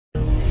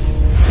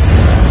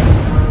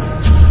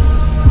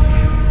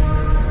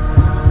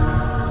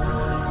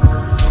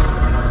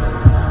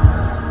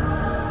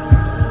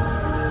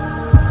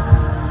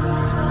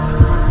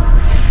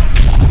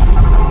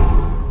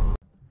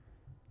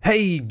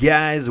Hey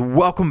guys,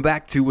 welcome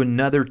back to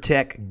another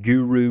Tech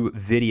Guru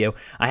video.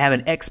 I have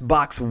an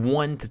Xbox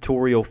One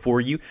tutorial for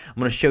you. I'm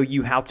going to show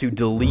you how to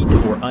delete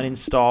or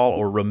uninstall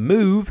or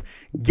remove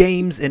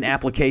games and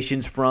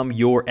applications from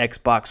your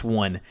Xbox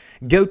One.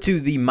 Go to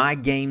the My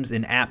Games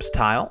and Apps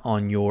tile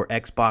on your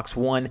Xbox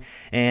One,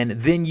 and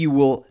then you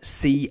will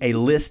see a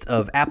list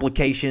of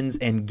applications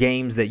and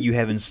games that you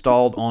have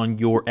installed on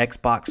your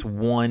Xbox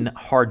One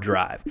hard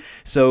drive.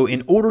 So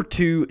in order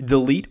to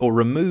delete or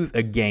remove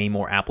a game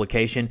or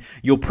application,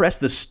 you'll press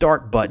the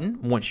Start button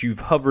once you've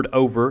hovered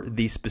over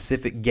the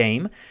specific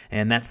game,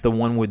 and that's the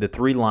one with the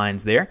 3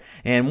 lines there.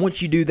 And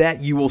once you do that,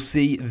 you will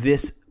see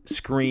this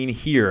screen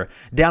here.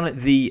 Down at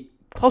the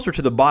closer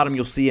to the bottom,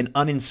 you'll see an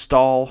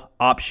uninstall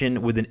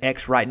option with an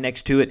X right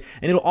next to it,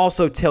 and it'll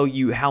also tell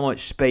you how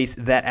much space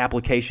that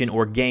application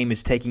or game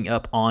is taking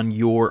up on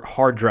your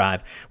hard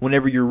drive.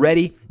 Whenever you're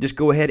ready, just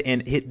go ahead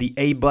and hit the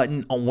A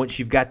button once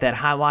you've got that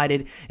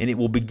highlighted, and it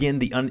will begin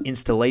the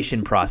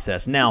uninstallation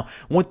process. Now,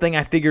 one thing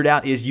I figured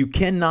out is you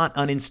cannot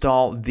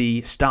uninstall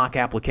the stock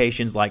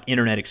applications like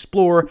Internet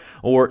Explorer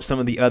or some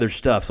of the other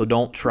stuff, so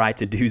don't try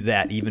to do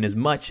that even as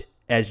much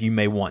as you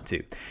may want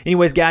to.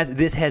 Anyways, guys,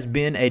 this has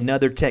been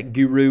another Tech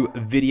Guru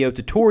video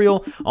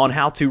tutorial on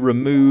how to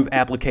remove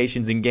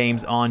applications and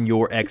games on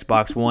your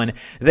Xbox One.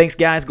 Thanks,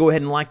 guys. Go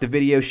ahead and like the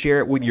video, share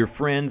it with your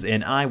friends,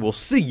 and I will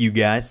see you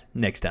guys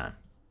next time.